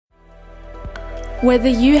Whether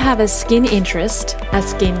you have a skin interest, a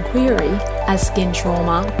skin query, a skin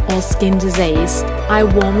trauma, or skin disease, I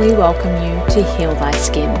warmly welcome you to Heal Thy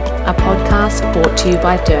Skin, a podcast brought to you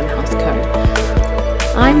by Derm Health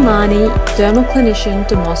Co. I'm Marnie, dermal clinician,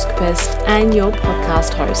 dermoscopist, and your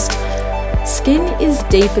podcast host. Skin is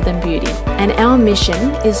deeper than beauty, and our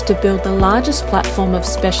mission is to build the largest platform of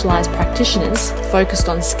specialised practitioners focused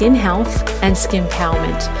on skin health and skin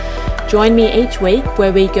empowerment. Join me each week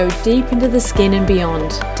where we go deep into the skin and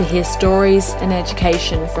beyond to hear stories and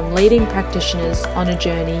education from leading practitioners on a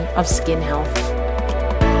journey of skin health.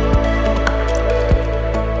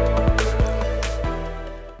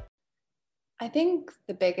 I think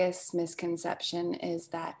the biggest misconception is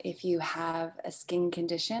that if you have a skin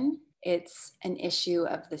condition, it's an issue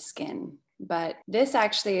of the skin. But this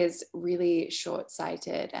actually is really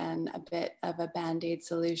short-sighted and a bit of a band-aid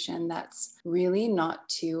solution that's really not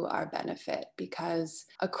to our benefit, because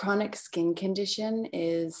a chronic skin condition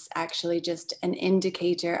is actually just an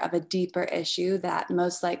indicator of a deeper issue that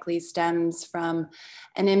most likely stems from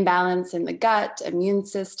an imbalance in the gut, immune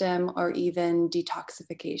system, or even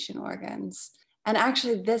detoxification organs. And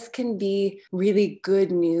actually, this can be really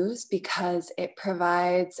good news because it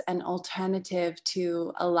provides an alternative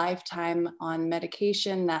to a lifetime on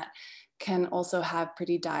medication that can also have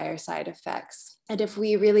pretty dire side effects. And if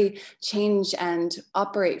we really change and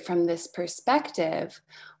operate from this perspective,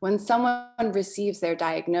 when someone receives their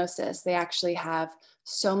diagnosis, they actually have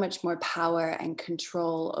so much more power and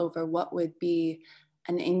control over what would be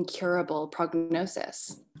an incurable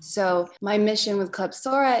prognosis. So my mission with Club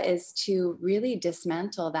Sora is to really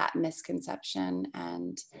dismantle that misconception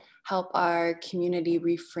and help our community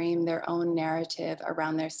reframe their own narrative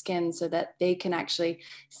around their skin so that they can actually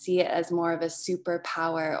see it as more of a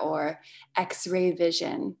superpower or X-ray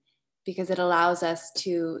vision, because it allows us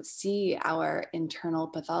to see our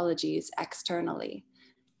internal pathologies externally.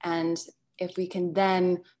 And if we can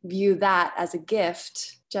then view that as a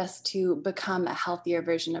gift just to become a healthier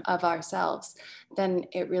version of ourselves, then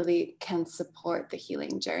it really can support the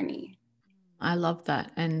healing journey. I love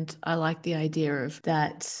that. And I like the idea of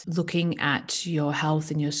that looking at your health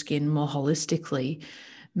and your skin more holistically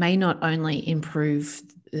may not only improve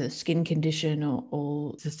the skin condition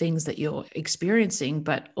or the things that you're experiencing,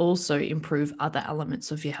 but also improve other elements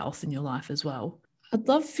of your health in your life as well. I'd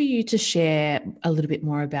love for you to share a little bit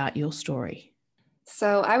more about your story.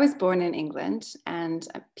 So I was born in England, and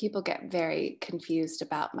people get very confused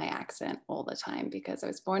about my accent all the time because I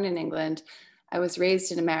was born in England. I was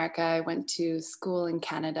raised in America. I went to school in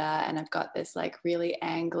Canada, and I've got this like really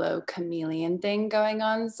Anglo chameleon thing going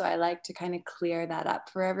on. So I like to kind of clear that up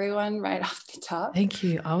for everyone right off the top. Thank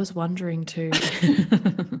you. I was wondering too.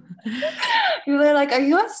 People are like, are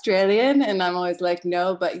you Australian? And I'm always like,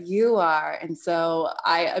 no, but you are. And so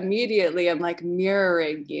I immediately am like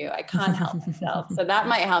mirroring you. I can't help myself. So that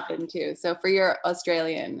might happen too. So for your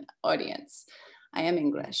Australian audience, I am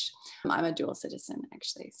English. I'm a dual citizen,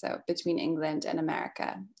 actually. So between England and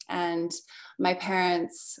America. And my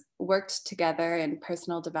parents worked together in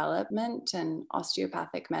personal development and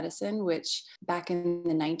osteopathic medicine, which back in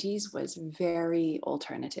the 90s was very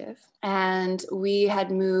alternative. And we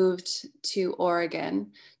had moved to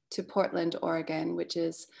Oregon, to Portland, Oregon, which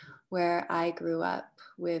is where I grew up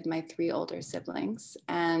with my 3 older siblings.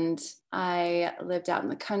 And I lived out in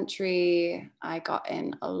the country. I got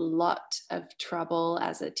in a lot of trouble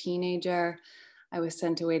as a teenager. I was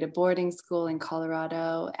sent away to boarding school in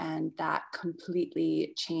Colorado, and that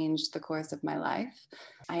completely changed the course of my life.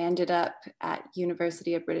 I ended up at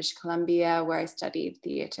University of British Columbia, where I studied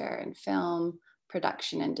theater and film,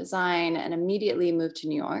 production and design, and immediately moved to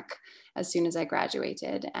New York as soon as I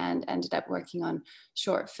graduated, and ended up working on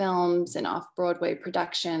short films and off-Broadway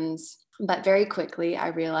productions. But very quickly, I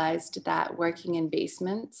realized that working in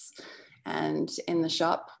basements and in the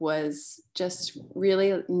shop was just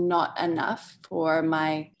really not enough for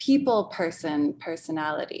my people person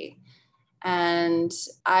personality. And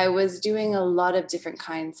I was doing a lot of different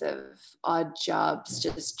kinds of odd jobs,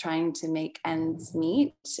 just trying to make ends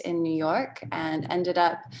meet in New York, and ended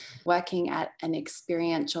up working at an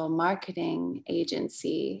experiential marketing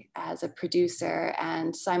agency as a producer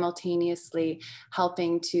and simultaneously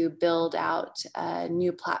helping to build out a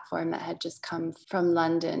new platform that had just come from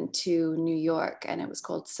London to New York. And it was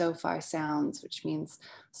called So Far Sounds, which means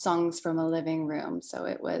songs from a living room. So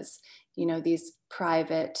it was, you know, these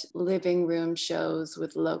private living room shows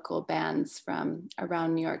with local bands from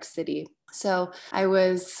around New York City. So I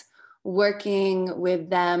was working with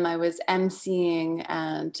them. I was emceeing,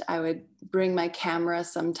 and I would bring my camera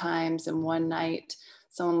sometimes. And one night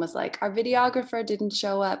someone was like, our videographer didn't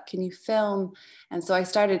show up. Can you film? And so I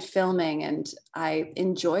started filming and I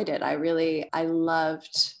enjoyed it. I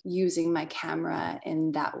loved using my camera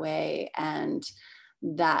in that way. And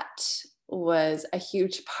that was a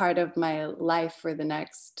huge part of my life for the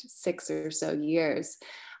next 6 or so years.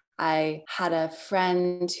 I had a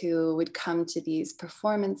friend who would come to these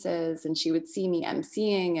performances and she would see me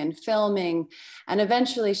emceeing and filming. And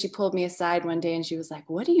eventually she pulled me aside one day and she was like,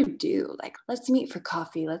 what do you do? Like, let's meet for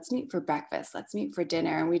coffee. Let's meet for breakfast. Let's meet for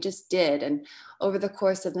dinner. And we just did. And over the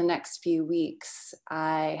course of the next few weeks,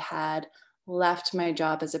 I had left my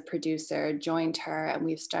job as a producer, joined her, and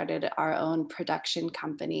we've started our own production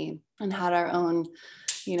company and had our own,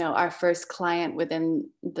 our first client within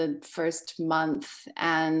the first month.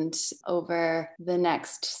 And over the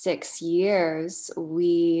next 6 years,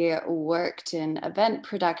 we worked in event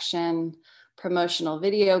production, promotional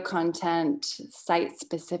video content,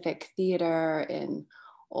 site-specific theater in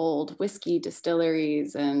old whiskey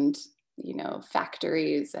distilleries and,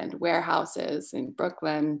 factories and warehouses in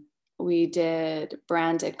Brooklyn. We did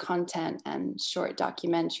branded content and short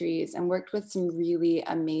documentaries and worked with some really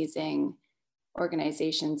amazing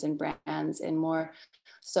organizations and brands in more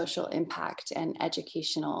social impact and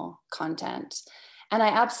educational content. And I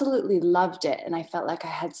absolutely loved it. And I felt like I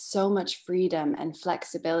had so much freedom and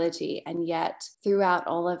flexibility. And yet throughout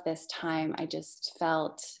all of this time, I just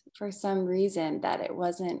felt for some reason that it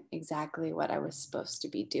wasn't exactly what I was supposed to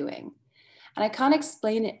be doing. And I can't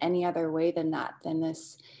explain it any other way than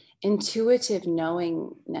this intuitive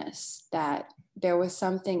knowingness that there was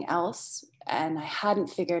something else and I hadn't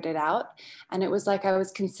figured it out. And it was like I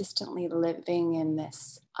was consistently living in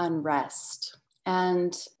this unrest.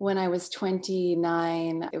 And when I was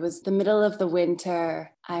 29, it was the middle of the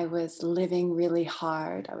winter. I was living really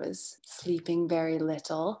hard. I was sleeping very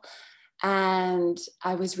little. And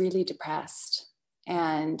I was really depressed.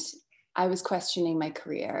 And I was questioning my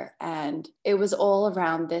career. And it was all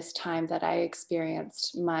around this time that I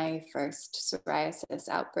experienced my first psoriasis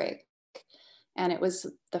outbreak. And it was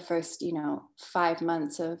the first, 5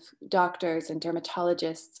 months of doctors and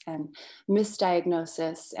dermatologists and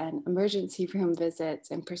misdiagnosis and emergency room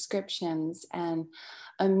visits and prescriptions and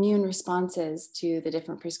immune responses to the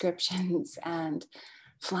different prescriptions and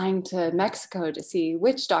flying to Mexico to see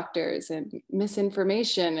witch doctors and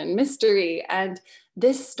misinformation and mystery. And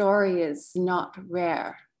this story is not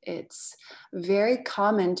rare. It's very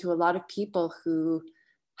common to a lot of people who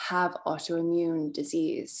have autoimmune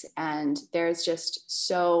disease. And there's just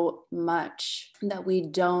so much that we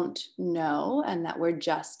don't know and that we're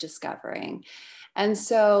just discovering. And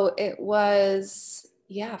so it was,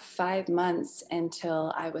 5 months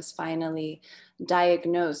until I was finally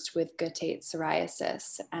diagnosed with guttate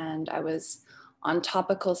psoriasis. And I was on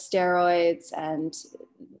topical steroids and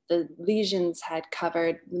the lesions had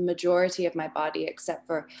covered the majority of my body except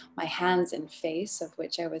for my hands and face, of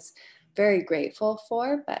which I was very grateful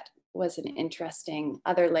for, but was an interesting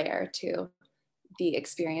other layer to the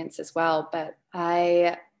experience as well. But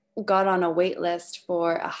I got on a wait list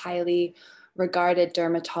for a highly regarded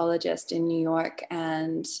dermatologist in New York.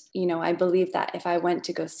 And, I believed that if I went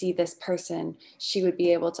to go see this person, she would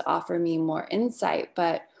be able to offer me more insight.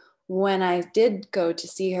 But when I did go to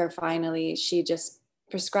see her finally, she just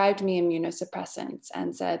prescribed me immunosuppressants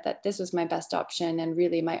and said that this was my best option and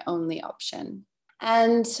really my only option.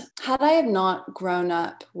 And had I have not grown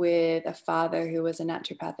up with a father who was a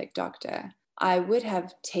naturopathic doctor, I would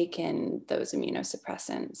have taken those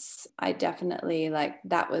immunosuppressants. I definitely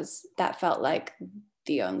that felt like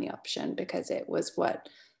the only option because it was what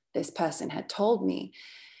this person had told me.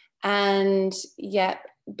 And yet,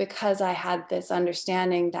 because I had this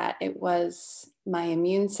understanding that it was my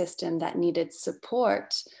immune system that needed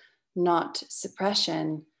support, not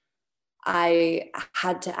suppression, I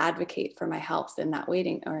had to advocate for my health in that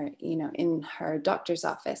waiting or, in her doctor's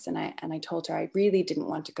office. And I told her I really didn't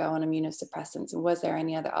want to go on immunosuppressants. And was there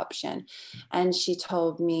any other option? And she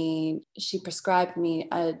prescribed me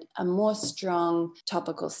a more strong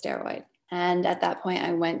topical steroid. And at that point,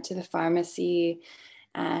 I went to the pharmacy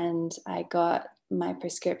and I got my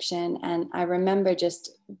prescription. And I remember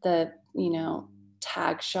just the,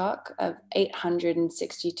 tag shock of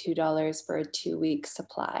 $862 for a 2-week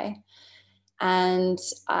supply. And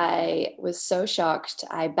I was so shocked.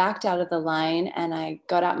 I backed out of the line and I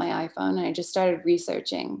got out my iPhone and I just started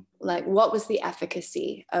researching, what was the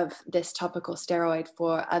efficacy of this topical steroid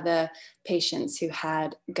for other patients who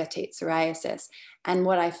had guttate psoriasis. And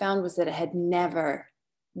what I found was that it had never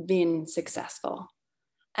been successful.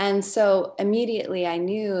 And so immediately I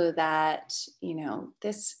knew that,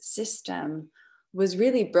 this system was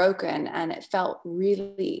really broken, and it felt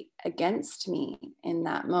really against me in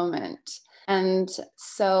that moment. And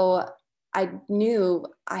so I knew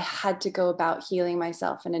I had to go about healing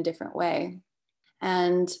myself in a different way.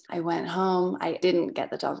 And I went home. I didn't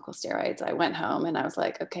get the topical steroids. I went home and I was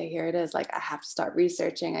like, okay, here it is. Like, I have to start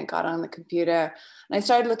researching. I got on the computer and I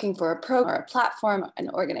started looking for a program or a platform,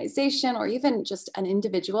 an organization, or even just an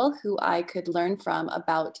individual who I could learn from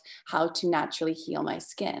about how to naturally heal my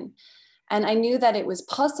skin. And I knew that it was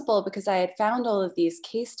possible because I had found all of these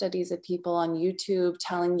case studies of people on YouTube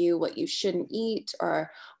telling you what you shouldn't eat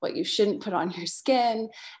or what you shouldn't put on your skin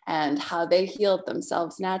and how they healed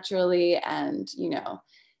themselves naturally. And, you know,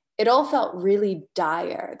 it all felt really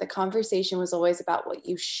dire. The conversation was always about what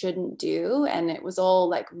you shouldn't do. And it was all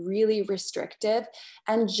like really restrictive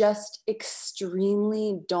and just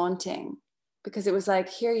extremely daunting. Because it was like,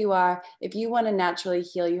 here you are. If you want to naturally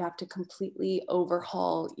heal, you have to completely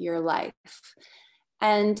overhaul your life.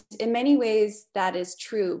 And in many ways, that is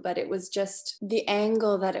true. But it was just the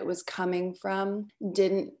angle that it was coming from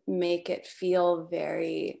didn't make it feel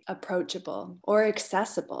very approachable or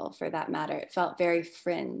accessible, for that matter. It felt very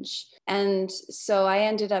fringe. And so I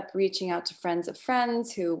ended up reaching out to friends of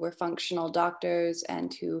friends who were functional doctors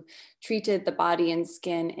and who treated the body and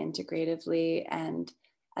skin integratively. And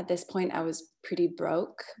at this point, I was pretty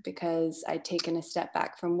broke because I'd taken a step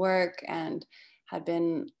back from work and had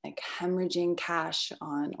been like hemorrhaging cash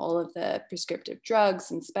on all of the prescriptive drugs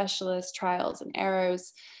and specialist trials and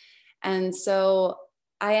errors. And so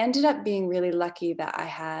I ended up being really lucky that I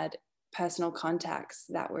had personal contacts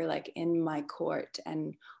that were like in my court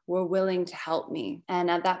and were willing to help me. And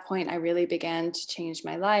at that point, I really began to change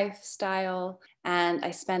my lifestyle. And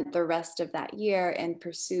I spent the rest of that year in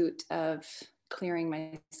pursuit of clearing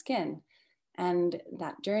my skin. And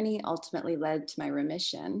that journey ultimately led to my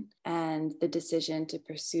remission and the decision to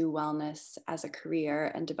pursue wellness as a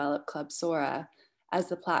career and develop Club Sora as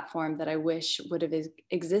the platform that I wish would have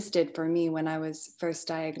existed for me when I was first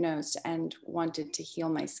diagnosed and wanted to heal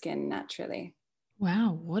my skin naturally.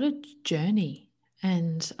 Wow, what a journey.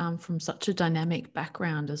 And from such a dynamic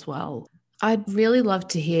background as well. I'd really love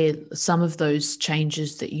to hear some of those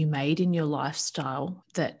changes that you made in your lifestyle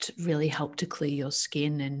that really helped to clear your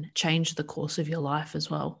skin and change the course of your life as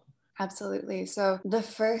well. Absolutely. So the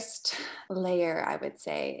first layer, I would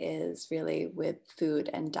say, is really with food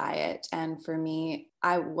and diet. And for me,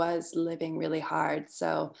 I was living really hard.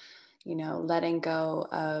 So, you know, letting go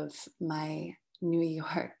of my New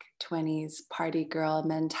York 20s party girl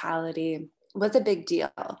mentality was a big deal.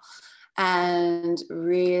 And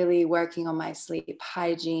really working on my sleep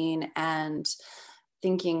hygiene and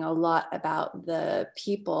thinking a lot about the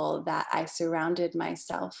people that I surrounded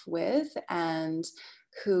myself with and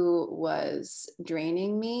who was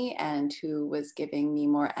draining me and who was giving me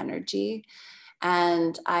more energy.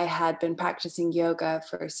 And I had been practicing yoga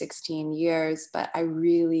for 16 years, but I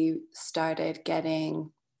really started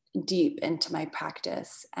getting deep into my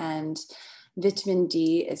practice. And vitamin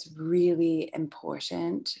D is really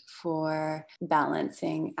important for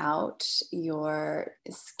balancing out your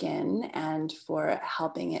skin and for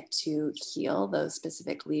helping it to heal those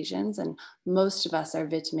specific lesions. And most of us are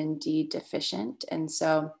vitamin D deficient. And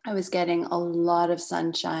so I was getting a lot of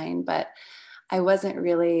sunshine, but I wasn't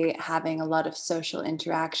really having a lot of social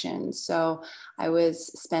interaction. So I was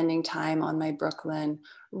spending time on my Brooklyn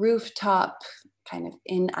rooftop, kind of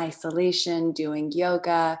in isolation, doing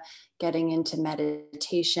yoga, getting into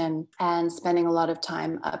meditation, and spending a lot of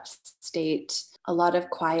time upstate, a lot of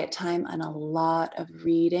quiet time, and a lot of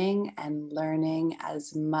reading and learning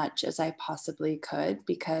as much as I possibly could,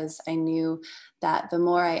 because I knew that the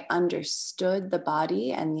more I understood the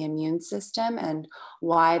body and the immune system and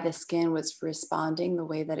why the skin was responding the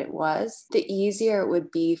way that it was, the easier it would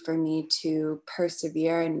be for me to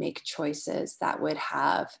persevere and make choices that would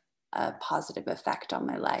have a positive effect on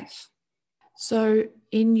my life. So,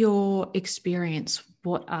 in your experience,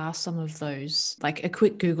 what are some of those? Like a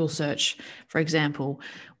quick Google search, for example,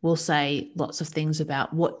 will say lots of things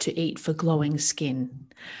about what to eat for glowing skin.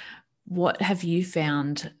 What have you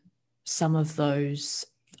found some of those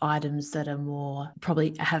items that are more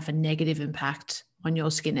probably have a negative impact on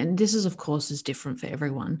your skin? And this is, of course, is different for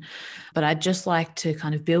everyone. But I'd just like to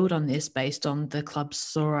kind of build on this based on the Club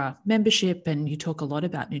Sora membership. And you talk a lot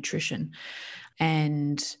about nutrition.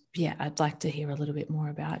 And yeah, I'd like to hear a little bit more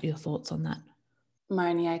about your thoughts on that.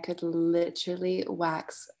 Marnie, I could literally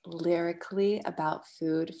wax lyrically about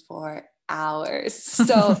food for hours.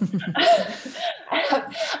 So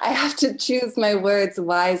I have to choose my words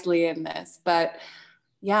wisely in this. But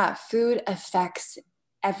yeah, food affects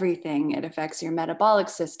everything. It affects your metabolic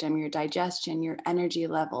system, your digestion, your energy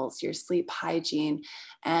levels, your sleep hygiene,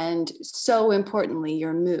 and so importantly,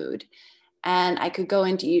 your mood. And I could go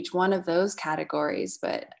into each one of those categories,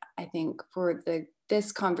 but I think for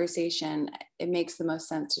this conversation, it makes the most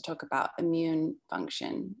sense to talk about immune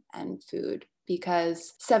function and food,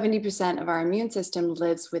 because 70% of our immune system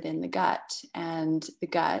lives within the gut, and the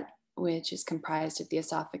gut, which is comprised of the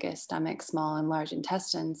esophagus, stomach, small and large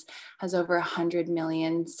intestines, has over 100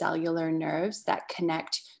 million cellular nerves that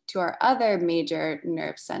connect to our other major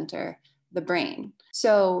nerve center, the brain.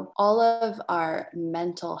 So all of our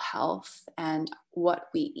mental health and what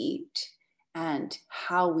we eat and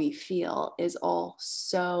how we feel is all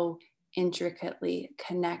so intricately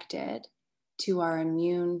connected to our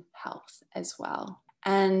immune health as well.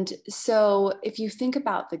 And so if you think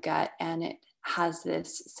about the gut, and it has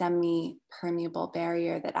this semi-permeable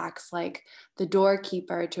barrier that acts like the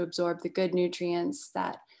doorkeeper to absorb the good nutrients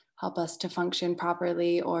that help us to function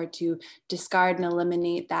properly, or to discard and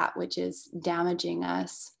eliminate that which is damaging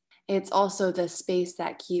us. It's also the space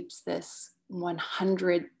that keeps this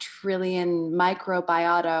 100 trillion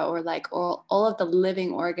microbiota, or like all of the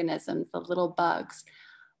living organisms, the little bugs,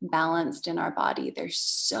 balanced in our body. There's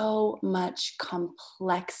so much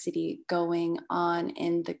complexity going on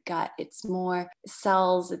in the gut. It's more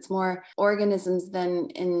cells, it's more organisms than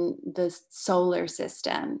in the solar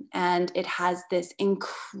system. And it has this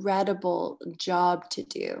incredible job to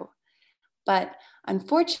do. But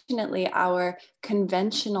unfortunately, our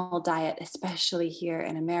conventional diet, especially here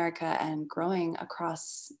in America and growing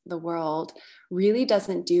across the world, really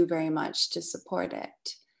doesn't do very much to support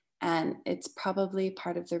it. And it's probably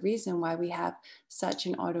part of the reason why we have such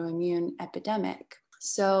an autoimmune epidemic.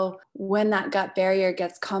 So when that gut barrier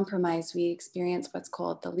gets compromised, we experience what's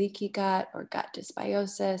called the leaky gut or gut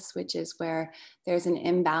dysbiosis, which is where there's an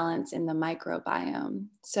imbalance in the microbiome.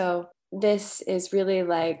 So this is really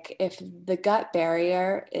like if the gut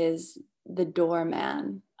barrier is the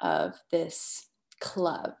doorman of this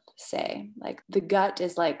club, say, like the gut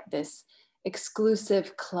is like this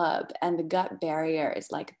exclusive club, and the gut barrier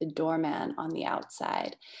is like the doorman on the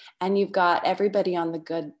outside. And you've got everybody on the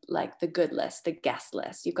good, like the good list, the guest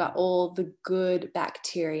list. You've got all the good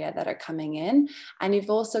bacteria that are coming in, and you've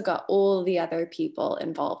also got all the other people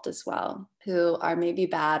involved as well, who are maybe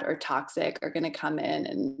bad or toxic, are going to come in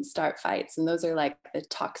and start fights. And those are like the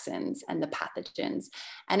toxins and the pathogens,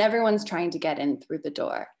 and everyone's trying to get in through the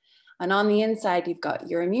door. And on the inside, you've got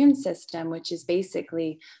your immune system, which is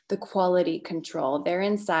basically the quality control. They're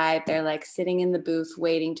inside, they're like sitting in the booth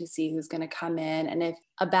waiting to see who's going to come in. And if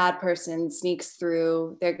a bad person sneaks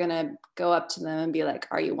through, they're going to go up to them and be like,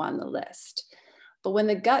 are you on the list? But when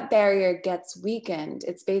the gut barrier gets weakened,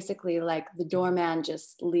 it's basically like the doorman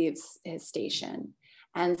just leaves his station.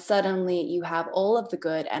 And suddenly you have all of the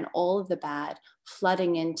good and all of the bad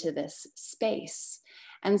flooding into this space.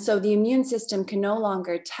 And so the immune system can no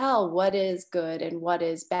longer tell what is good and what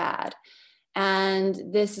is bad. And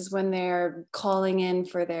this is when they're calling in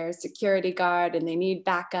for their security guard and they need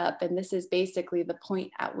backup. And this is basically the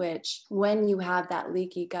point at which, when you have that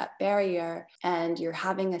leaky gut barrier and you're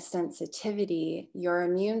having a sensitivity, your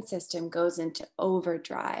immune system goes into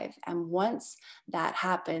overdrive. And once that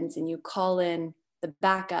happens and you call in the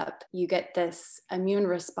backup, you get this immune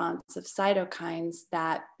response of cytokines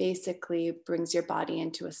that basically brings your body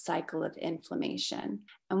into a cycle of inflammation.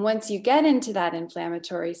 And once you get into that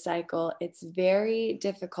inflammatory cycle, it's very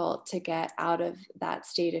difficult to get out of that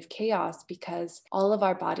state of chaos, because all of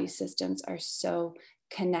our body systems are so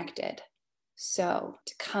connected. So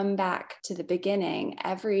to come back to the beginning,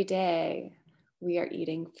 every day we are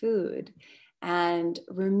eating food and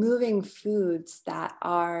removing foods that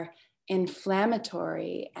are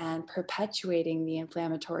inflammatory and perpetuating the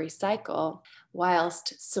inflammatory cycle,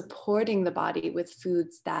 whilst supporting the body with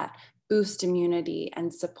foods that boost immunity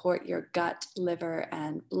and support your gut, liver,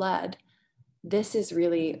 and blood. This is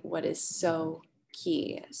really what is so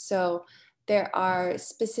key. So there are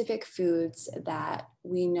specific foods that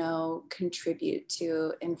we know contribute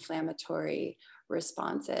to inflammatory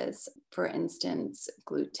responses. For instance,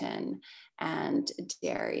 gluten and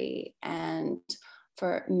dairy, and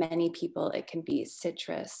for many people, it can be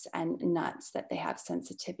citrus and nuts that they have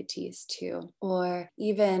sensitivities to. Or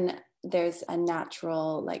even there's a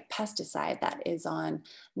natural like pesticide that is on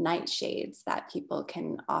nightshades that people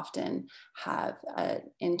can often have an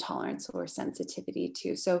intolerance or sensitivity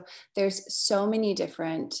to. So there's so many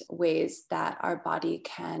different ways that our body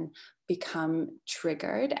can become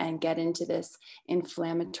triggered and get into this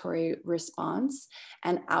inflammatory response.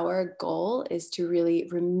 And our goal is to really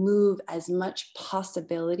remove as much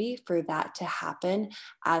possibility for that to happen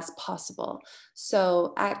as possible.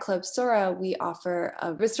 So at Club Sora, we offer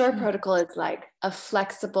a Restore protocol. It's like a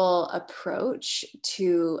flexible approach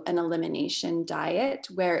to an elimination diet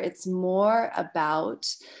where it's more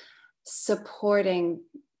about supporting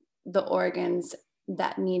the organs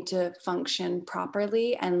that need to function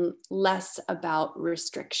properly and less about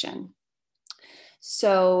restriction.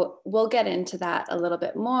 So we'll get into that a little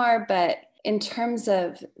bit more, but in terms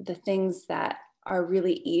of the things that are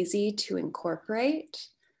really easy to incorporate,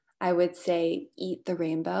 I would say eat the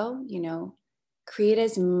rainbow, create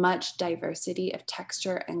as much diversity of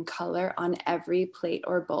texture and color on every plate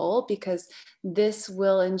or bowl, because this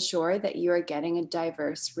will ensure that you are getting a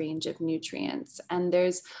diverse range of nutrients. And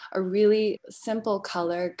there's a really simple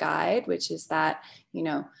color guide, which is that,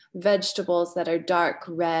 vegetables that are dark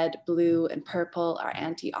red, blue, and purple are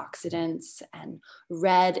antioxidants, and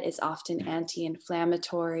red is often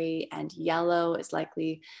anti-inflammatory, and yellow is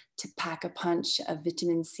likely to pack a punch of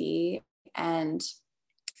vitamin C. And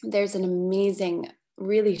there's an amazing,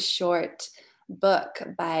 really short book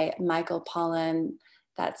by Michael Pollan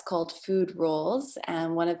that's called Food Rules.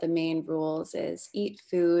 And one of the main rules is eat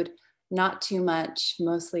food, not too much,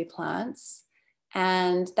 mostly plants.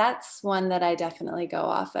 And that's one that I definitely go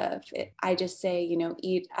off of. I just say,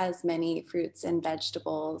 eat as many fruits and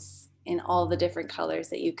vegetables in all the different colors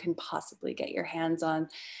that you can possibly get your hands on.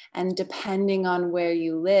 And depending on where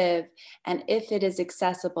you live, and if it is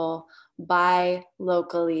accessible, buy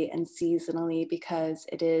locally and seasonally, because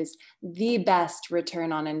it is the best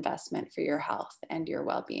return on investment for your health and your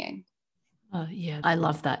well-being. Yeah, I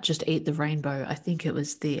love that. Just eat the rainbow. I think it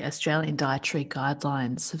was the Australian Dietary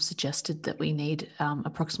Guidelines have suggested that we need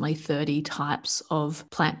approximately 30 types of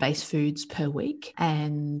plant-based foods per week,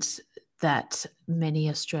 and that many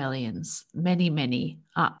Australians, many,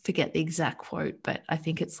 forget the exact quote, but I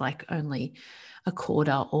think it's like only a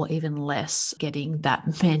quarter or even less getting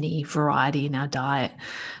that many variety in our diet.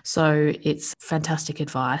 So it's fantastic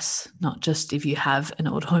advice, not just if you have an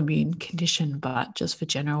autoimmune condition, but just for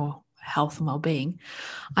general health and well-being.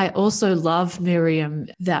 I also love, Miriam,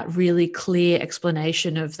 that really clear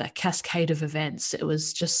explanation of that cascade of events. It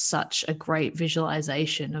was just such a great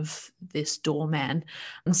visualization of this doorman.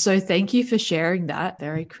 And so thank you for sharing that.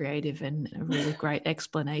 Very creative and a really great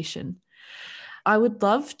explanation. I would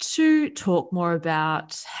love to talk more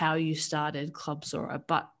about how you started Club Sora,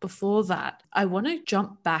 but before that, I want to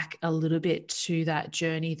jump back a little bit to that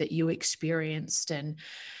journey that you experienced,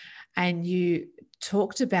 and you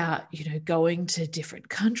talked about, going to different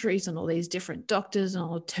countries and all these different doctors and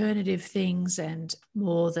alternative things, and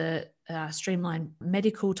more the streamlined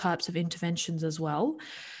medical types of interventions as well.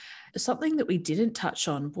 Something that we didn't touch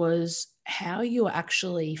on was how you're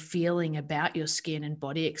actually feeling about your skin and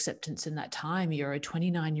body acceptance in that time. You're a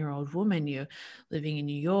 29-year-old woman, you're living in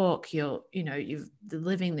New York, you're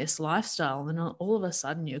living this lifestyle, and all of a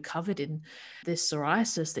sudden you're covered in this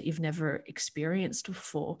psoriasis that you've never experienced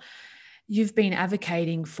before. You've been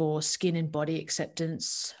advocating for skin and body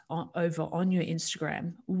acceptance over on your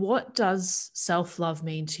Instagram. What does self-love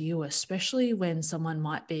mean to you, especially when someone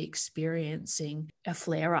might be experiencing a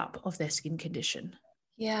flare-up of their skin condition?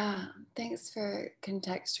 Yeah, thanks for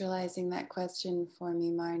contextualizing that question for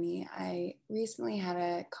me, Marnie. I recently had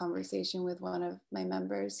a conversation with one of my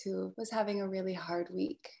members who was having a really hard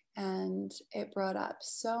week, and it brought up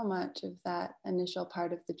so much of that initial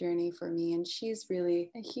part of the journey for me. And she's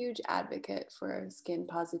really a huge advocate for skin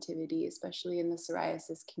positivity, especially in the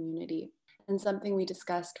psoriasis community. And something we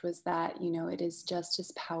discussed was that, it is just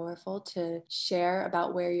as powerful to share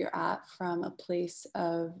about where you're at from a place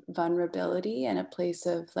of vulnerability and a place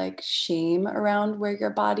of like shame around where your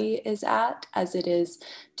body is at, as it is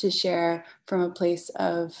to share from a place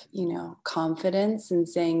of, confidence and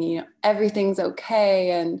saying, everything's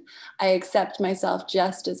okay and I accept myself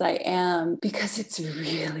just as I am, because it's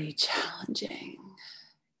really challenging.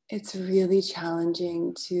 It's really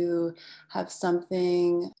challenging to have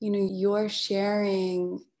something, you're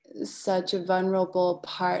sharing such a vulnerable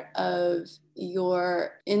part of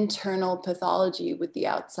your internal pathology with the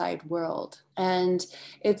outside world. And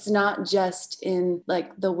it's not just in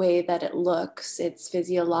like the way that it looks, it's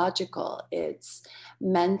physiological, it's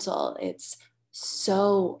mental, it's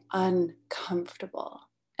so uncomfortable.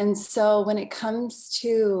 And so when it comes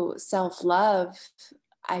to self-love,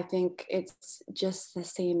 I think it's just the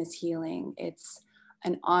same as healing. It's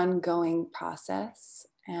an ongoing process,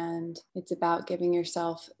 and it's about giving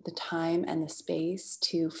yourself the time and the space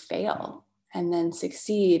to fail and then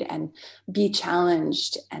succeed and be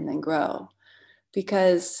challenged and then grow.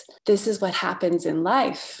 Because this is what happens in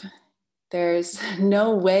life. There's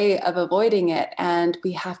no way of avoiding it. And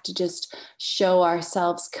we have to just show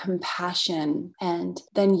ourselves compassion, and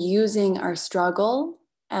then using our struggle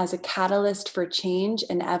as a catalyst for change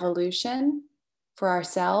and evolution for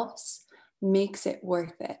ourselves makes it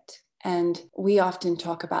worth it. And we often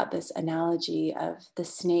talk about this analogy of the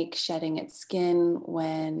snake shedding its skin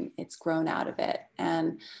when it's grown out of it.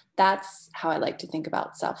 And that's how I like to think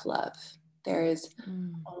about self-love. There is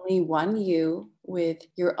only one you with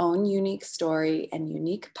your own unique story and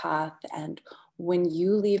unique path. And when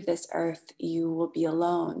you leave this earth, you will be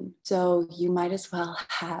alone. So you might as well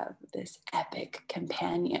have this epic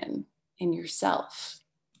companion in yourself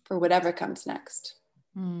for whatever comes next.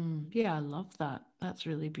 Yeah, I love that. That's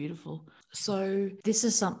really beautiful. So this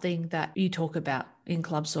is something that you talk about in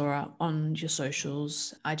Club Sora on your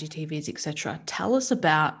socials, IGTVs, etc. Tell us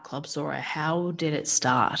about Club Sora. How did it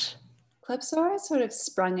start? Club Sora sort of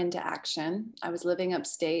sprung into action. I was living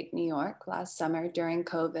upstate New York last summer during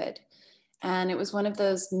COVID, and it was one of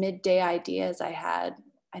those midday ideas I had.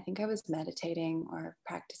 I think I was meditating or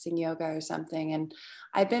practicing yoga or something. And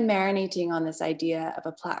I've been marinating on this idea of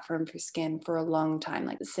a platform for skin for a long time,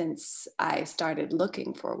 like since I started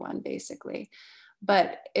looking for one, basically.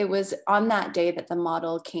 But it was on that day that the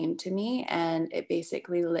model came to me, and it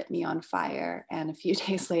basically lit me on fire. And a few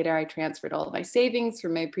days later, I transferred all of my savings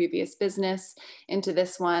from my previous business into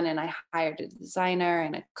this one. And I hired a designer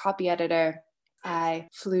and a copy editor. I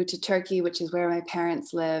flew to Turkey, which is where my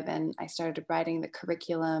parents live, and I started writing the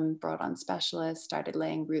curriculum, brought on specialists, started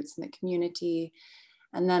laying roots in the community.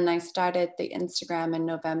 And then I started the Instagram in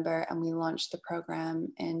November, and we launched the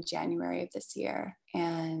program in January of this year.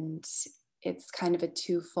 And it's kind of a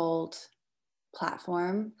twofold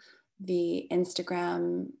platform. The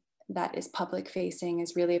Instagram that is public facing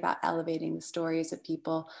is really about elevating the stories of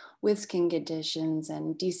people with skin conditions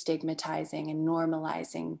and destigmatizing and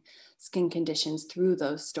normalizing skin conditions through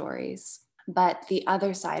those stories. But the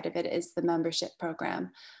other side of it is the membership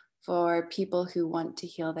program for people who want to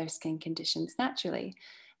heal their skin conditions naturally.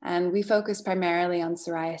 And we focus primarily on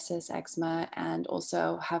psoriasis, eczema, and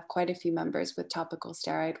also have quite a few members with topical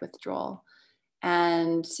steroid withdrawal.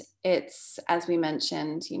 And it's, as we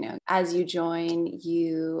mentioned, as you join,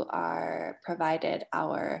 you are provided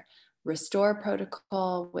our Restore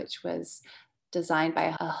protocol, which was designed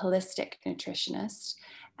by a holistic nutritionist.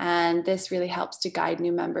 And this really helps to guide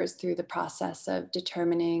new members through the process of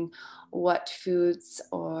determining what foods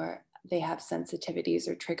or they have sensitivities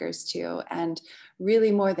or triggers to, and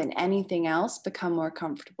really more than anything else, become more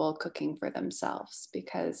comfortable cooking for themselves.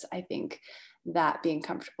 Because I think that being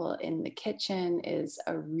comfortable in the kitchen is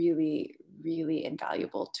a really, really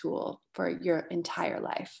invaluable tool for your entire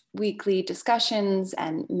life. Weekly discussions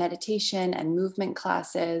and meditation and movement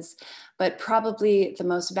classes, but probably the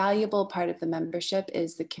most valuable part of the membership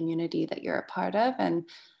is the community that you're a part of and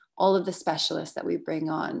all of the specialists that we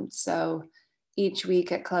bring on. So each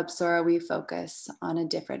week at Club Sora, we focus on a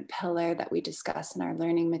different pillar that we discuss in our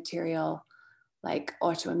learning material, like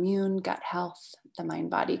autoimmune, gut health, the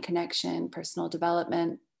mind-body connection, personal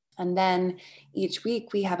development. And then each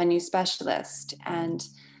week we have a new specialist, and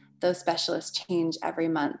those specialists change every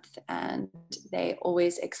month, and they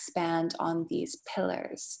always expand on these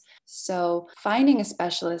pillars. So finding a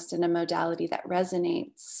specialist in a modality that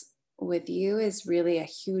resonates with you is really a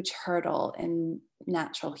huge hurdle in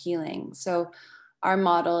natural healing. So our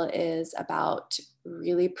model is about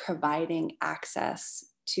really providing access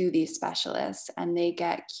to these specialists, and they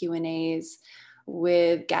get Q&As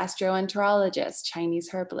with gastroenterologists, Chinese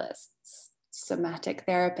herbalists, somatic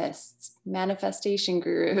therapists, manifestation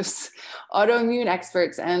gurus, autoimmune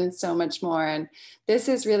experts, and so much more. And this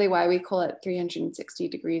is really why we call it 360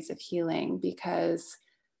 degrees of healing, because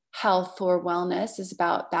health or wellness is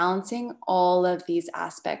about balancing all of these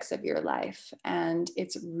aspects of your life. And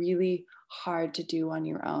it's really hard to do on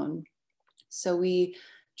your own. So we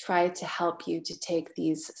try to help you to take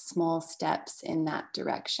these small steps in that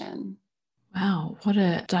direction. Wow, what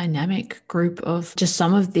a dynamic group of just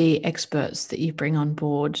some of the experts that you bring on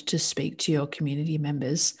board to speak to your community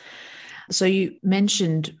members. So you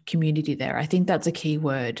mentioned community there. I think that's a key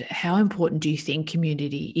word. How important do you think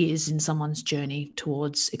community is in someone's journey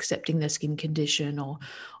towards accepting their skin condition or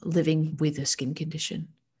living with a skin condition?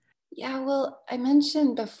 Yeah, well, I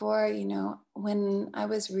mentioned before, when I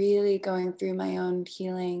was really going through my own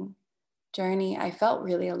healing journey, I felt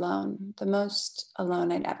really alone, the most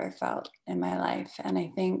alone I'd ever felt in my life. And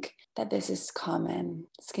I think that this is common.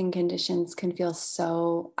 Skin conditions can feel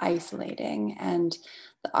so isolating. And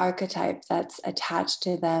the archetype that's attached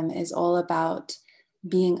to them is all about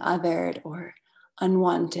being othered or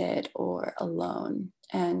unwanted or alone.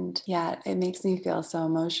 And yeah, it makes me feel so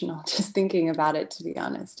emotional just thinking about it, to be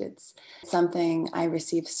honest. It's something I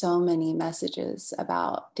receive so many messages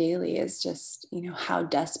about daily, is just, how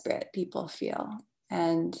desperate people feel.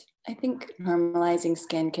 And I think normalizing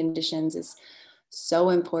skin conditions is so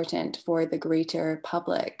important for the greater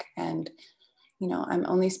public. And I'm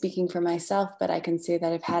only speaking for myself, but I can say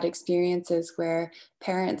that I've had experiences where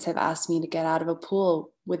parents have asked me to get out of a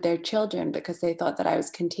pool with their children because they thought that I was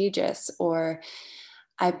contagious, or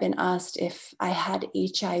I've been asked if I had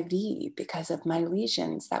HIV because of my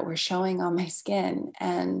lesions that were showing on my skin.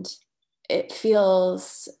 And it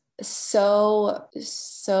feels so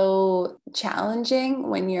challenging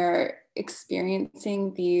when you're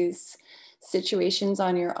experiencing these situations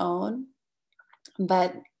on your own.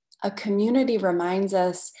 But a community reminds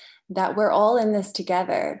us that we're all in this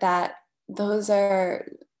together, that those are,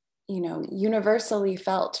 universally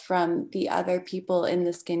felt from the other people in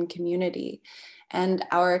the skin community. And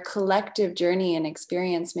our collective journey and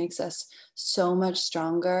experience makes us so much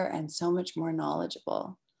stronger and so much more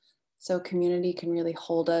knowledgeable. So community can really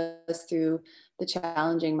hold us through the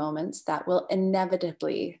challenging moments that will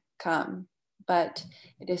inevitably come. But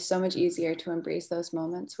it is so much easier to embrace those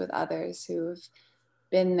moments with others who've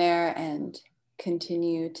been there and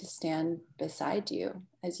continue to stand beside you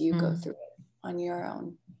as you go through it on your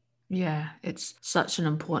own. Yeah, it's such an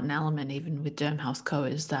important element, even with Derm Health Co,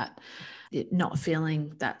 is that not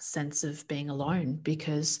feeling that sense of being alone,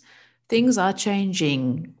 because things are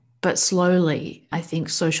changing, but slowly. I think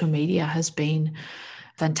social media has been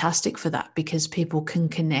fantastic for that, because people can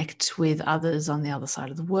connect with others on the other side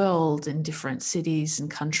of the world in different cities and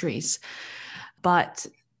countries. But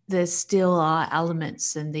there still are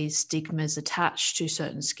elements and these stigmas attached to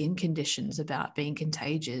certain skin conditions about being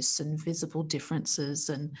contagious and visible differences.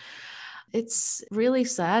 And it's really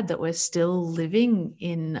sad that we're still living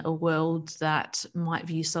in a world that might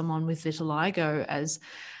view someone with vitiligo as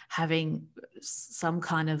having some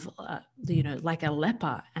kind of, like a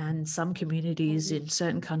leper. And some communities in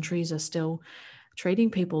certain countries are still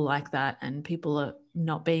treating people like that, and people are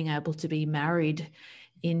not being able to be married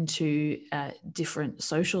into different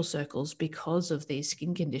social circles because of these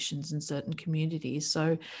skin conditions in certain communities.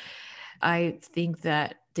 So I think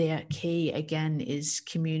that their key again is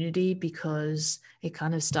community, because it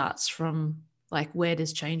kind of starts from, like, where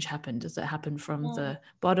does change happen? Does it happen from the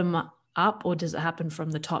bottom up, or does it happen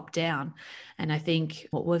from the top down? And I think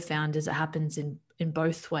what we've found is it happens in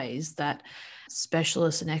both ways, that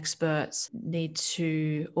specialists and experts need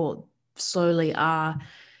to, or slowly are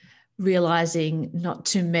realizing not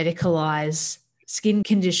to medicalize skin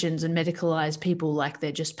conditions and medicalize people like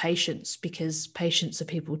they're just patients, because patients are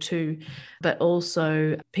people too, but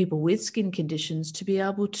also people with skin conditions to be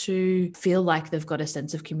able to feel like they've got a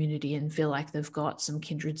sense of community and feel like they've got some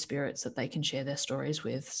kindred spirits that they can share their stories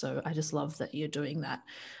with. So I just love that you're doing that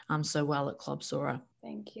so well at Club Sora.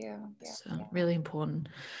 Thank you. So really important.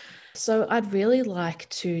 So I'd really like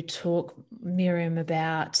to talk, Miriam,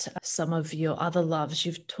 about some of your other loves.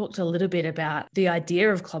 You've talked a little bit about the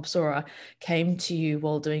idea of Club Sora came to you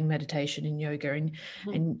while doing meditation and yoga,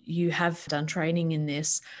 and you have done training in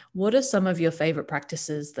this. What are some of your favorite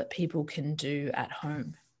practices that people can do at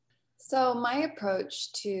home? So my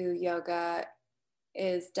approach to yoga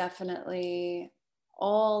is definitely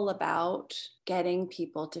all about getting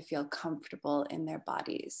people to feel comfortable in their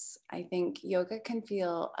bodies. I think yoga can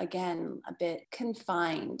feel, again, a bit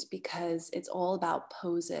confined because it's all about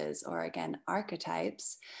poses, or again,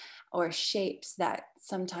 archetypes or shapes that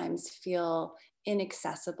sometimes feel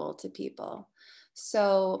inaccessible to people.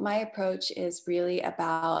 So my approach is really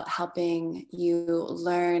about helping you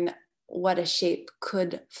learn what a shape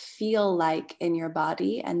could feel like in your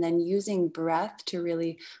body, and then using breath to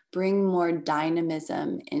really bring more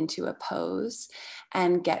dynamism into a pose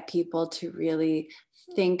and get people to really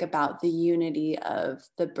think about the unity of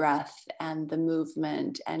the breath and the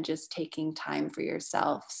movement and just taking time for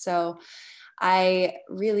yourself. So I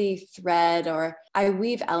really I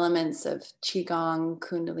weave elements of Qigong,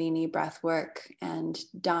 Kundalini, breathwork, and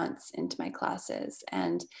dance into my classes.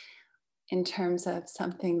 And in terms of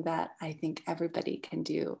something that I think everybody can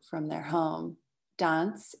do from their home,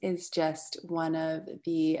 dance is just one of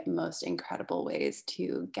the most incredible ways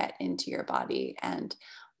to get into your body. And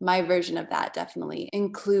my version of that definitely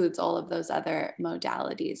includes all of those other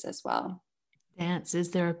modalities as well. Dance,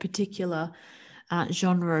 is there a particular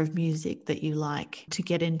genre of music that you like to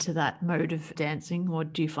get into that mode of dancing, or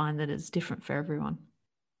do you find that it's different for everyone?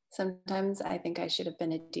 Sometimes I think I should have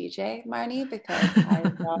been a DJ, Marnie, because I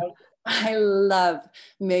love I love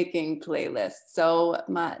making playlists so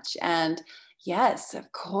much. And yes,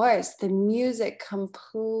 of course, the music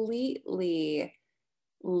completely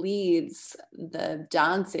leads the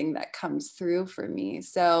dancing that comes through for me.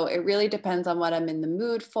 So it really depends on what I'm in the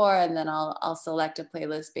mood for, and then I'll select a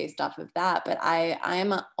playlist based off of that. But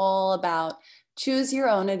I'm all about choose your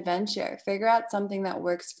own adventure. Figure out something that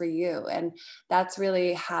works for you. And that's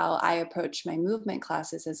really how I approach my movement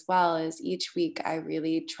classes as well. Is each week I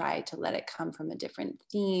really try to let it come from a different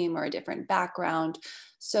theme or a different background,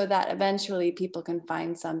 so that eventually people can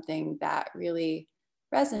find something that really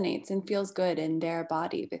resonates and feels good in their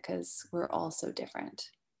body, because we're all so different.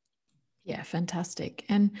 Yeah, fantastic.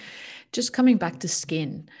 And just coming back to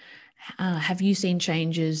skin, have you seen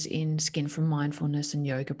changes in skin from mindfulness and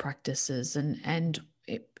yoga practices? And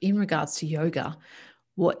in regards to yoga,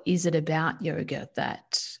 what is it about yoga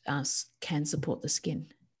that can support the skin?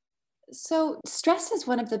 So, stress is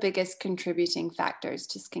one of the biggest contributing factors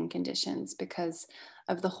to skin conditions because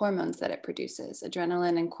of the hormones that it produces.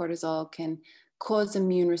 Adrenaline and cortisol can cause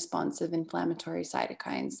immune responsive inflammatory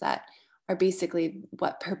cytokines that are basically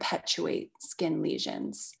what perpetuate skin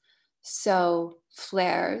lesions. So,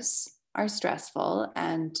 flares are stressful,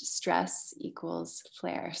 and stress equals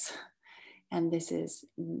flares. And this is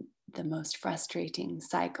the most frustrating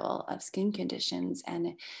cycle of skin conditions.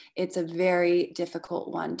 And it's a very difficult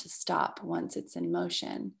one to stop once it's in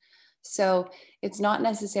motion. So it's not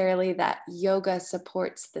necessarily that yoga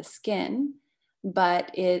supports the skin,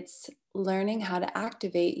 but it's learning how to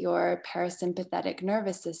activate your parasympathetic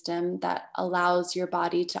nervous system that allows your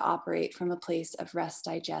body to operate from a place of rest,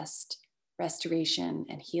 digest, restoration,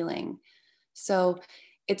 and healing. So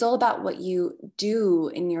it's all about what you do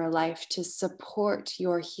in your life to support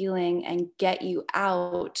your healing and get you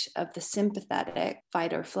out of the sympathetic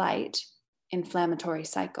fight or flight inflammatory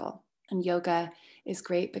cycle. And yoga is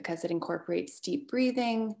great because it incorporates deep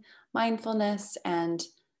breathing, mindfulness, and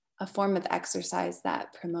a form of exercise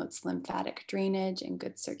that promotes lymphatic drainage and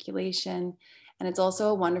good circulation. And it's also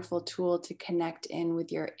a wonderful tool to connect in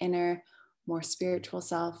with your inner, more spiritual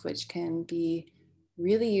self, which can be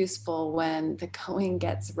really useful when the going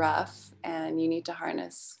gets rough and you need to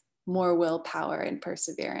harness more willpower and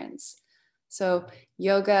perseverance. So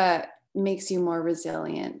yoga makes you more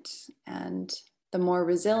resilient, and the more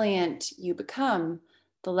resilient you become,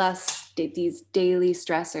 the less these daily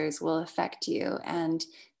stressors will affect you, and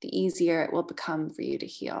the easier it will become for you to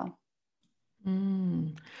heal.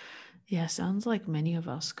 Yeah, sounds like many of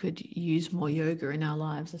us could use more yoga in our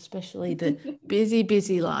lives, especially the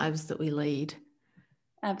busy lives that we lead.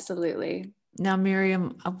 Absolutely. Now,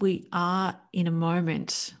 Miriam, we are in a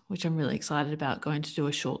moment, which I'm really excited about, going to do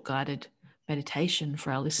a short guided meditation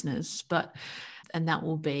for our listeners, and that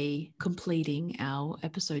will be completing our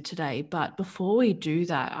episode today. But before we do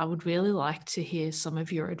that, I would really like to hear some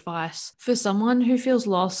of your advice for someone who feels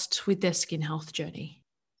lost with their skin health journey.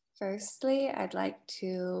 Firstly, I'd like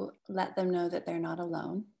to let them know that they're not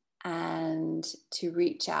alone, and to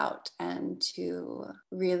reach out and to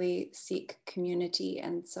really seek community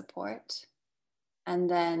and support. And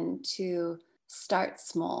then to start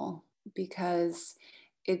small, because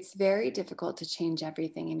it's very difficult to change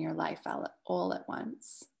everything in your life all at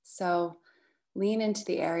once. So lean into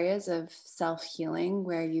the areas of self-healing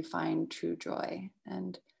where you find true joy.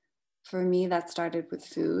 And for me, that started with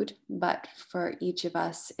food, but for each of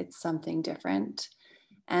us, it's something different.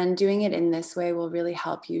 And doing it in this way will really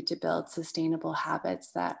help you to build sustainable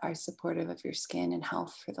habits that are supportive of your skin and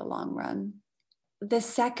health for the long run. The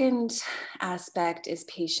second aspect is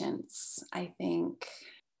patience. I think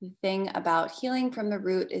the thing about healing from the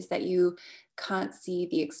root is that you can't see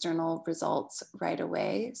the external results right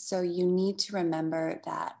away. So you need to remember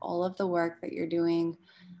that all of the work that you're doing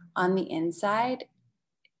on the inside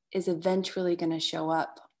is eventually going to show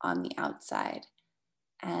up on the outside.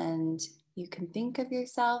 And you can think of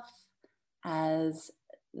yourself as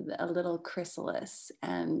a little chrysalis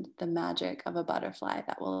and the magic of a butterfly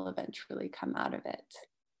that will eventually come out of it.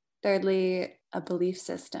 Thirdly, a belief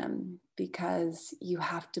system, because you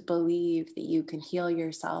have to believe that you can heal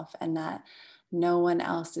yourself and that no one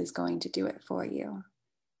else is going to do it for you.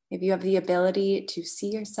 If you have the ability to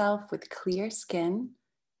see yourself with clear skin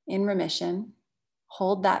in remission,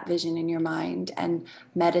 hold that vision in your mind and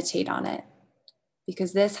meditate on it,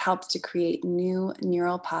 because this helps to create new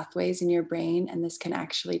neural pathways in your brain, and this can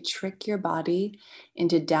actually trick your body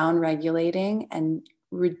into down-regulating and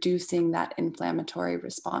reducing that inflammatory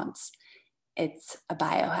response. It's a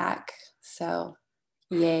biohack. So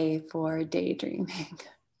yay for daydreaming.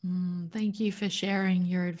 Thank you for sharing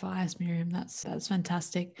your advice, Miriam. That's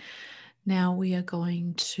fantastic. Now we are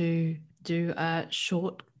going to do a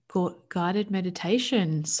short guided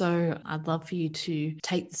meditation. So I'd love for you to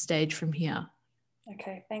take the stage from here.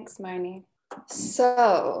 Okay, thanks, Marnie.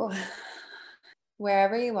 So,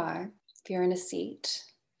 wherever you are, if you're in a seat,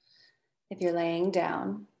 if you're laying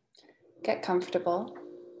down, get comfortable.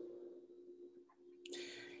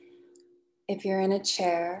 If you're in a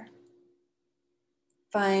chair,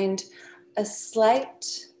 find a slight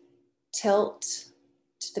tilt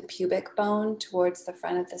to the pubic bone towards the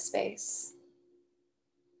front of the space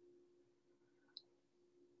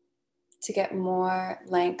to get more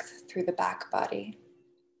length through the back body.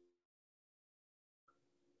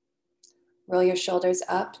 Roll your shoulders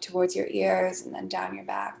up towards your ears and then down your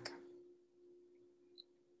back.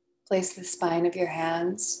 Place the spine of your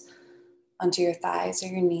hands onto your thighs or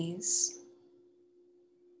your knees.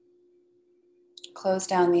 Close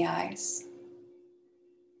down the eyes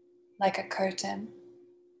like a curtain.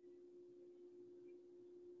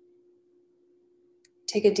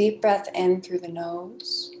 Take a deep breath in through the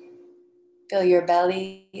nose. Feel your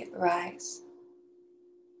belly rise.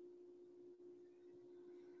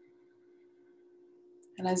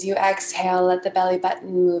 And as you exhale, let the belly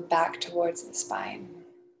button move back towards the spine.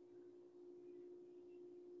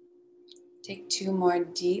 Take 2 more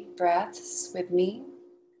deep breaths with me.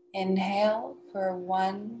 Inhale for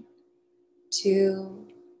 1, 2,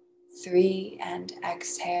 3, and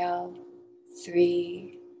exhale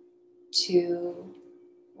 3, 2,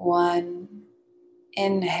 1.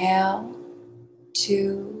 Inhale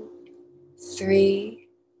 2, 3,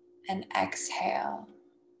 and exhale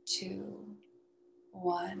 2,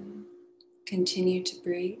 1. Continue to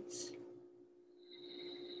breathe.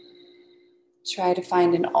 Try to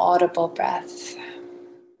find an audible breath.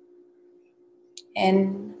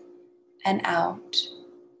 In and out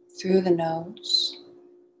through the nose.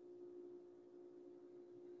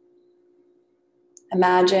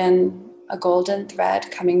 Imagine a golden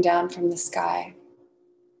thread coming down from the sky.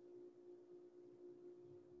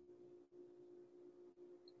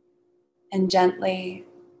 And gently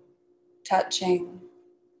touching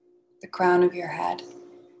the crown of your head.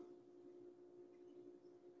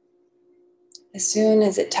 As soon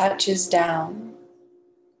as it touches down,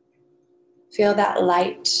 feel that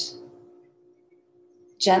light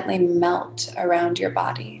gently melt around your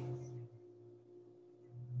body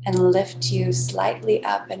and lift you slightly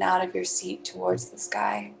up and out of your seat towards the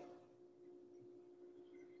sky.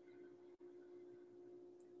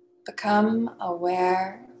 Become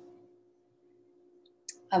aware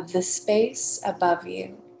of the space above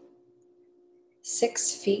you,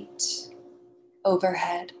 6 feet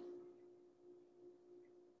overhead.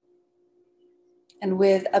 And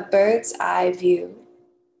with a bird's eye view,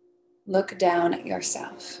 look down at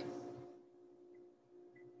yourself.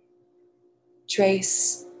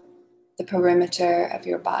 Trace the perimeter of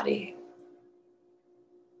your body.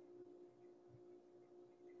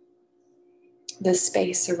 The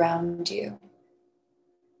space around you.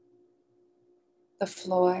 The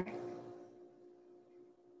floor.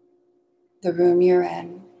 The room you're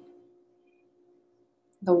in.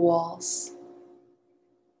 The walls.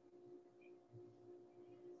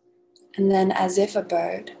 And then, as if a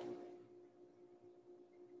bird,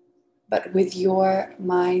 but with your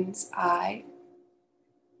mind's eye,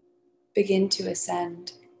 begin to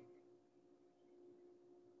ascend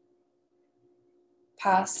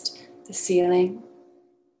past the ceiling,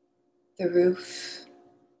 the roof,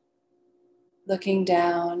 looking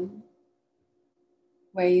down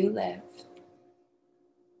where you live,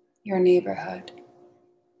 your neighborhood,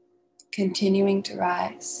 continuing to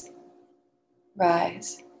rise,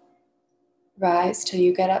 rise, rise till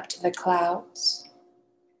you get up to the clouds,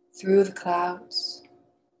 through the clouds,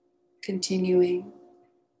 continuing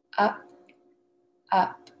up,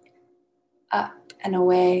 up, up and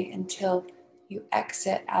away until you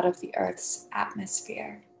exit out of the Earth's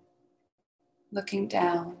atmosphere, looking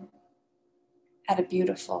down at a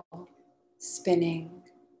beautiful spinning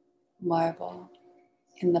marble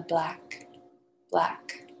in the black,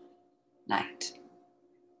 black night.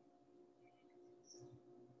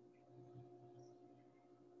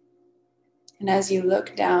 And as you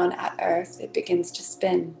look down at Earth, it begins to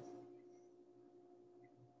spin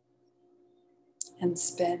and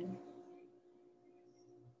spin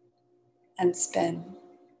and spin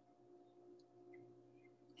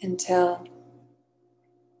until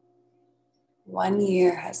 1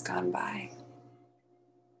 year has gone by.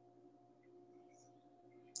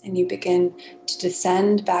 And you begin to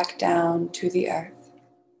descend back down to the earth.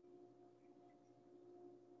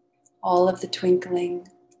 All of the twinkling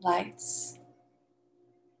lights,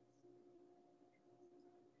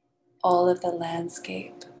 all of the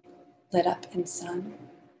landscape lit up in sun.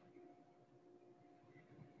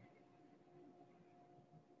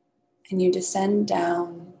 And you descend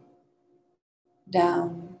down,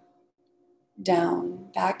 down,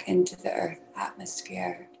 down, back into the earth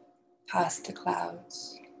atmosphere, past the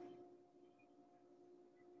clouds.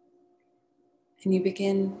 And you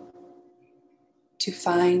begin to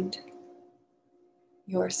find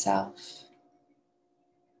yourself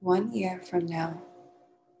 1 year from now.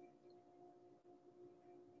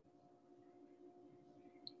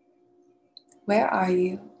 Where are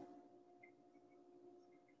you?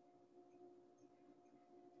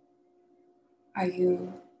 Are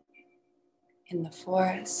you in the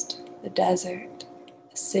forest, the desert,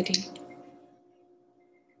 the city?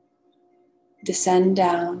 Descend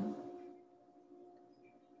down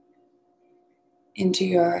into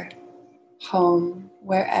your home,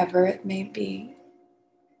 wherever it may be,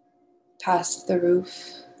 past the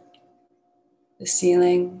roof, the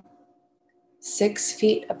ceiling, 6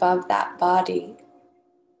 feet above that body,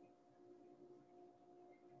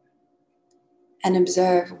 and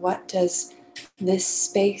observe, what does this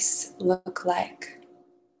space look like?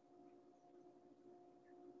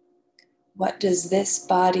 What does this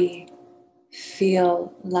body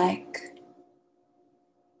feel like?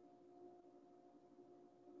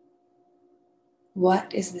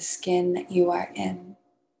 What is the skin that you are in?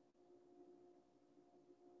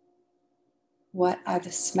 What are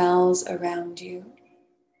the smells around you?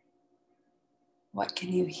 What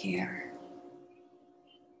can you hear?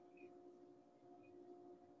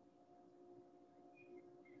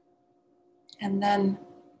 And then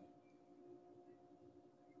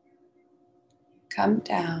come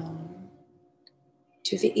down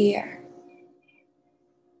to the ear.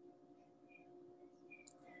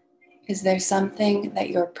 Is there something that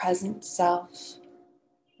your present self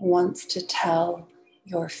wants to tell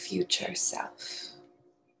your future self?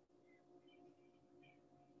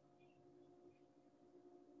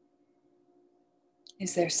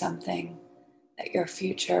 Is there something that your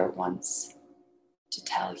future wants to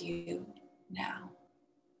tell you now?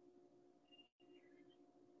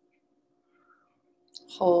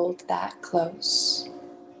 Hold that close.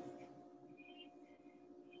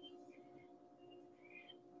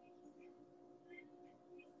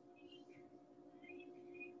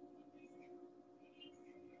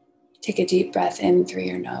 Take a deep breath in through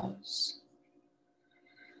your nose.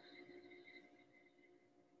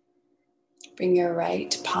 Bring your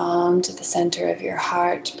right palm to the center of your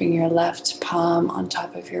heart. Bring your left palm on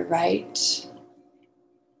top of your right.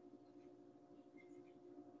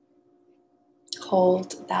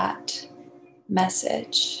 Hold that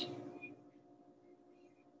message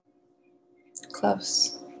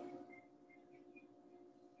close.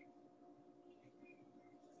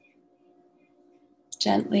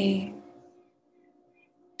 Gently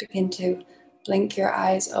begin to blink your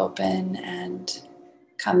eyes open and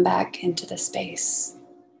come back into the space.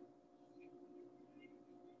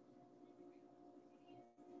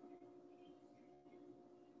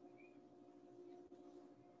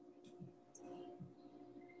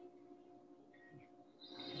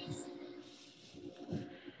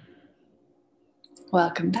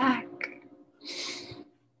 Welcome back.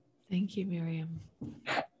 Thank you, Miriam.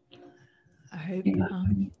 I hope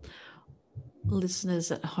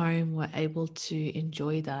listeners at home were able to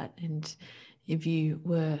enjoy that. And if you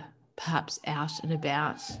were perhaps out and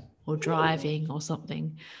about or driving or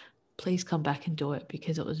something, please come back and do it,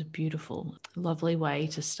 because it was a beautiful, lovely way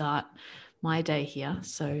to start my day here.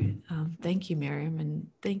 So thank you, Miriam, and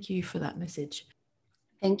thank you for that message.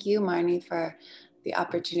 Thank you, Marnie, for the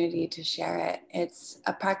opportunity to share it. It's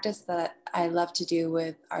a practice that I love to do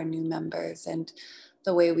with our new members, and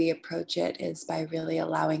the way we approach it is by really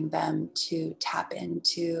allowing them to tap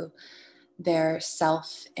into their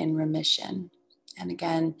self in remission. And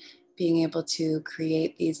again, being able to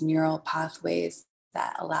create these neural pathways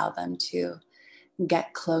that allow them to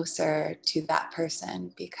get closer to that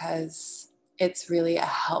person, because it's really a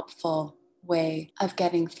helpful way of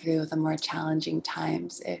getting through the more challenging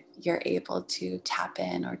times if you're able to tap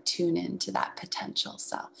in or tune into that potential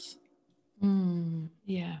self.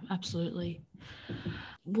 Yeah, absolutely.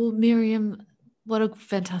 Well, Miriam, what a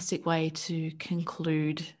fantastic way to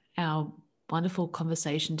conclude our wonderful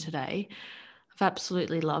conversation today. I've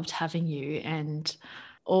absolutely loved having you. And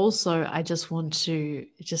also, I just want to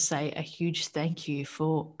just say a huge thank you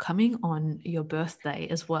for coming on your birthday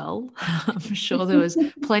as well. I'm sure there was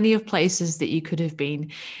plenty of places that you could have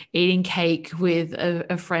been eating cake with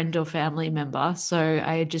a friend or family member. So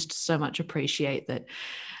I just so much appreciate that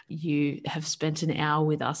you have spent an hour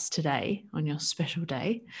with us today on your special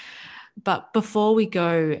day. But before we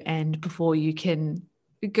go, and before you can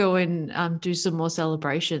go and do some more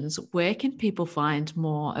celebrations, where can people find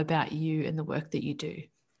more about you and the work that you do?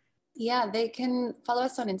 Yeah, they can follow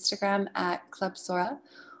us on Instagram at Club Sora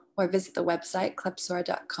or visit the website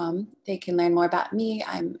clubsora.com. They can learn more about me.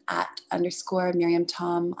 I'm at _ Miriam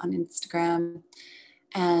Tom on Instagram.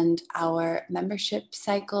 And our membership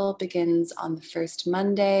cycle begins on the first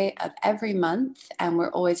Monday of every month. And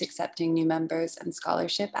we're always accepting new members and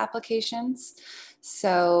scholarship applications.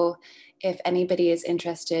 So if anybody is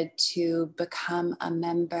interested to become a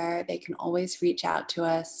member, they can always reach out to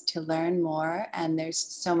us to learn more. And there's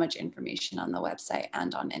so much information on the website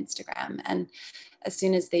and on Instagram. And as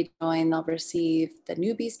soon as they join, they'll receive the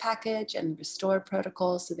newbies package and restore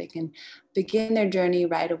protocol so they can begin their journey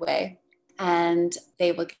right away. And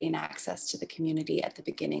they will gain access to the community at the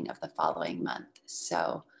beginning of the following month.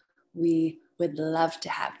 So we would love to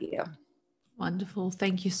have you. Wonderful.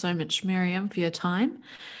 Thank you so much, Miriam, for your time.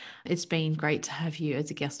 It's been great to have you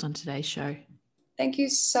as a guest on today's show. Thank you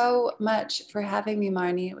so much for having me,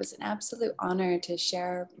 Marnie. It was an absolute honor to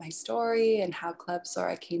share my story and how Club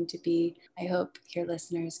Sora came to be. I hope your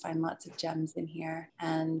listeners find lots of gems in here,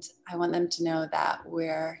 and I want them to know that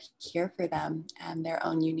we're here for them and their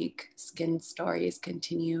own unique skin stories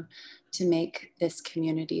continue to make this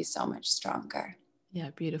community so much stronger.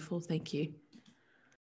 Yeah, beautiful. Thank you.